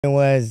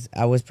was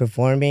I was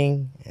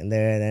performing and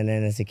then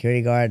a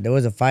security guard. There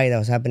was a fight that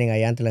was happening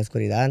allá ante la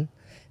oscuridad,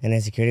 and the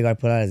security guard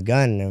pulled out his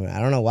gun. And I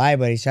don't know why,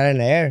 but he shot it in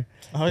the air.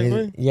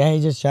 Yeah, he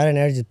just shot it in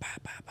the air, just pa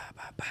pa pa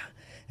pa pa.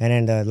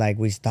 And then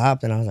we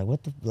stopped, and I was like,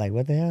 what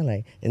the hell?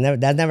 Like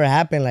that never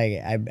happened.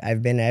 Like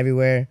I've been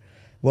everywhere.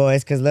 Well,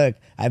 it's because look,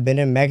 I've been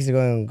in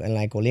Mexico and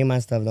like Colima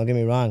and stuff. Don't get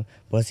me wrong,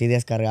 but sí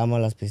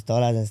descargamos las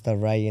pistolas and stuff,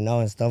 right?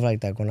 And stuff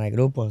like that con like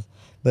grupos.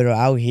 But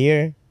out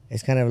here,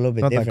 it's kind of a little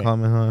bit different. Not that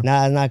common, huh?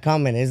 Nah, it's not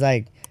common. It's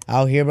like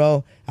out here,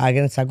 bro, I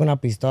can saco una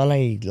pistola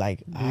y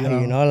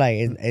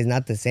it's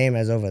not the same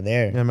as over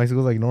there. Yeah,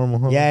 Mexico's like normal,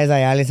 huh? Yeah, it's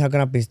like alguien saca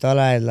una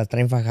pistola, las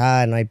traen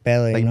fajadas, no hay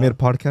pedo. Like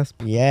mid-podcast?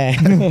 Yeah.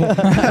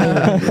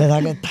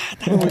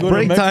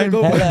 Break time.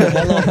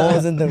 Hella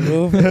holes in the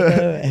roof.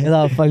 It's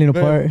all falling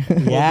apart. Yeah.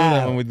 We'll do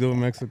that when we do in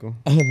Mexico.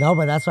 No,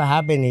 but that's what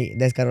happened. He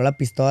descargó la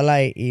pistola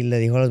y le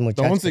dijo a los The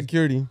muchachos. one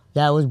security.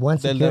 Yeah, it was one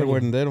Del security.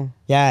 guardero.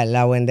 Yeah,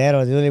 la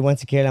guendero. Usually one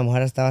security. La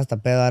mujer estaba hasta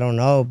pedo. I don't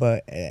know.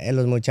 But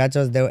los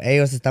muchachos,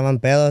 ellos estaban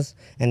pedos.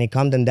 And he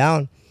calmed them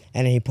down.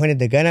 And he pointed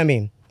the gun at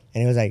me.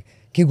 And he was like,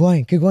 keep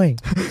going, keep going.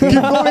 He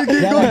thought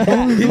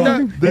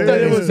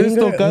it was his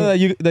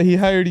tocada that he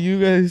hired you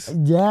guys.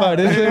 Yeah.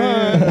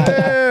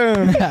 Parece.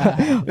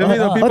 That means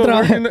the people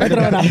working.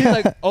 He's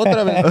like,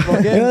 otra vez.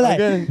 He was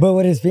like, but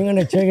with his finger on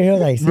the trigger, he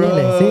was like,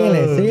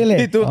 síguele.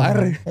 Y tú,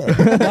 arre.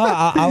 No,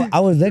 I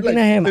was looking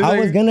at him. I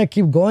was going to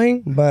keep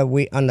going, but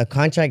on the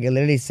contract, it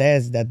literally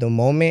says that the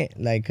moment,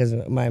 like, because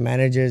my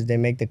managers, they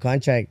make the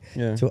contract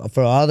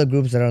for all the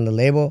groups that are on the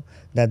label,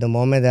 that the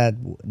moment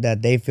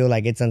that they feel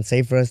like it's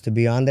unsafe for us to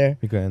be on there,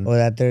 or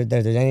that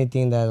there's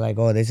anything that like,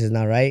 oh, this is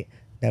not right,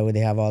 that they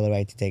have all the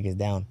right to take us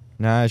down.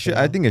 Nah,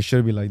 I think it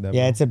should be like that.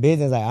 Yeah, bro. it's a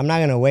business. Like, I'm not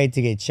going to wait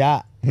to get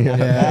shot.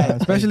 Yeah,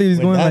 especially if he's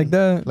going like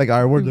that. Like, all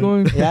right, we're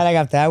going. Yeah, like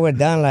after that we're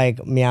done,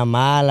 like mi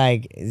mamá,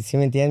 like, si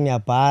me entiendes, mi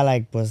papá,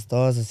 like, pues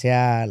todos, o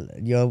sea,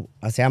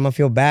 I'm gonna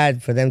feel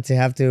bad for them to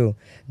have to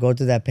go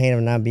through that pain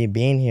of not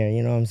being here,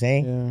 you know what I'm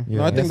saying? Yeah.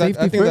 No, I think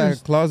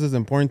that clause is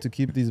important to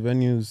keep these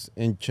venues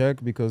in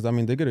check because, I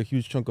mean, they get a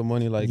huge chunk of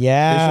money. Like,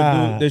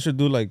 they should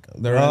do like,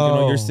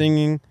 you're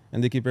singing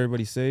and they keep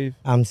everybody safe.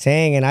 I'm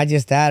saying, and I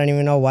don't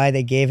even know why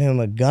they gave him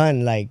a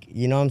gun, like,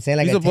 you know what I'm saying?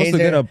 Like, he's supposed to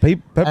get a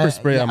pepper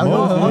spray at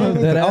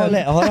most.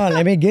 Hold on,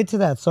 let me get to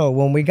that. So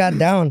when we got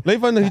down, they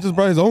find that he just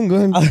brought his own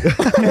gun. He's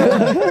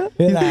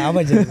like, I'm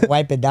gonna just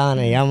wipe it down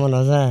and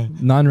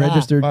vámonos.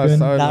 Non-registered gun.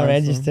 Not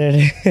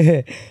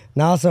registered.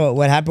 No, so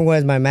what happened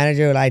was my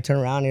manager, I turned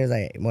around, he was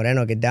like,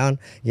 Moreno, get down.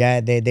 Yeah,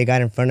 they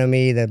got in front of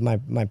me,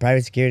 my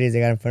private securities,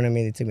 they got in front of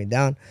me, they took me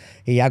down.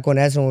 Y ya con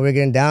eso, when we were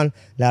getting down,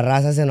 la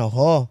raza se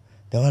enojó.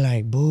 They were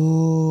like,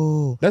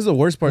 boo. That's the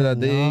worst part, that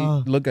they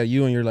look at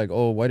you and you're like,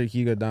 oh, why did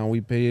he get down? We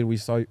paid, we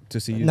saw to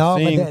see you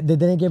sing. But they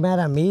didn't get mad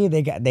at me.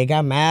 They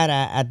got mad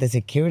at the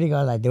security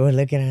guard. Like, they were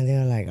looking at it, they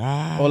were like,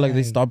 Oh, like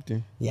they stopped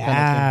you.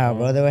 Yeah,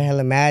 bro, they were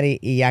hella mad. Y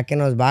ya que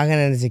nos bajan,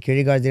 and the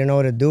security guards didn't know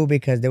what to do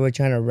because they were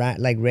trying to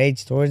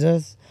rage towards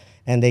us.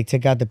 And they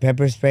took out the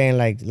pepper spray and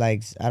like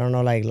I don't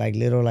know, like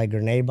little like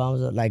grenade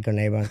bombs. Yeah. Like the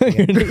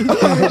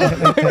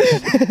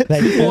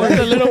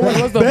little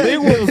one was the big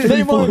one.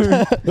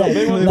 The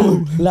big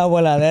one. La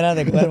voladera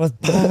de cuervos.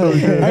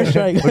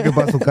 Look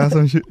about su casa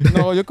and shit.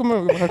 No, yo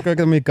como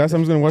a mi casa,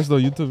 I'm just gonna watch the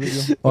YouTube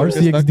video.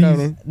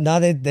 RCXDs. No,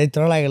 they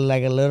throw like a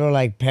little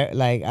like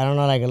I don't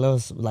know, like a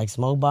little like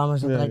smoke bomb or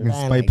something like that.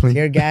 And, like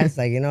tear gas,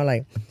 like, you know,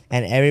 like,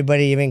 and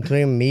everybody, even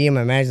including me and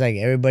my manager, like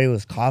everybody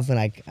was coughing.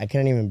 Like I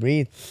couldn't even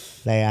breathe.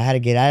 Like I had to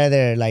get out of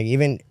there. Like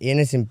even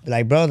innocent,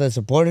 like bro, the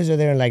supporters were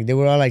there and like they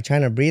were all like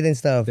trying to breathe and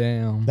stuff.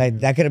 Damn. Like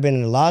that could have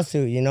been a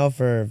lawsuit, you know,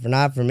 for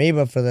not for me,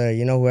 but for the,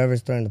 you know,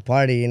 whoever's throwing the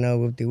party, you know,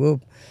 whoop de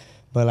whoop.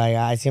 But like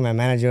I see my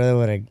manager there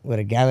with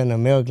a gallon of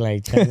milk,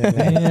 like, bro.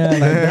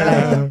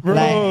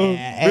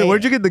 Wait,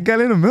 where'd you get the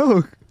gallon of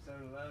milk?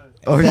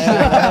 Oh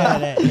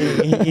shit!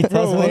 He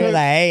told somebody like,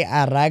 "Hey,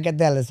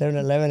 arrácate al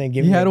 7-Eleven and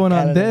give me." You had one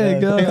on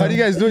deck. Hey, how do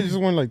you guys do it? You just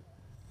want like,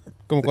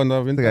 como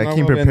cuando I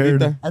came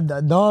prepared.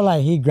 No,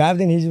 like he grabbed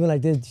it and he just went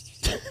like this.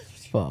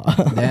 Damn,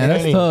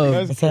 that's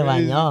tough. Se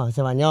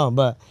bañó,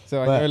 but se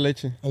bañó de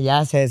leche.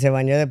 Yeah, se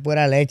bañó de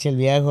pura leche el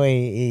viejo,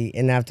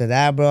 and after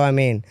that, bro, I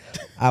mean,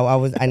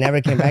 I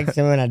never came back to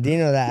San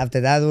Bernardino. That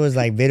after that, there was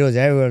like videos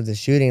everywhere of the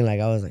shooting. Like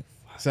I was like,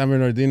 San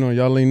Bernardino,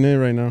 y'all lean in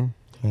right now.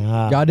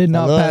 Y'all did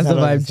not pass the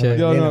vibe check.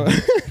 Yo, no.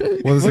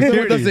 Well,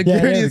 the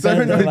security in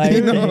San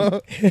Bernardino.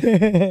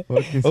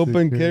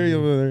 Open carry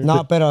over there.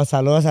 No, pero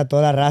saludos a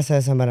toda la raza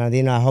de San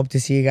Bernardino. I hope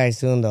to see you guys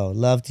soon, though.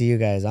 Love to you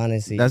guys,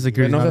 honestly. That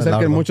security. No se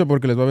acerquen mucho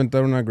porque les va a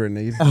aventar una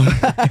grenade.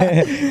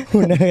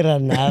 Una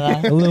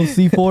granada. A little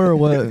C4 or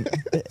what?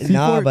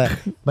 No,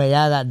 but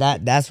yeah,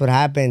 that's what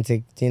happened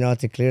to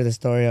clear the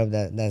story of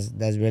that.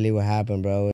 That's really what happened, bro.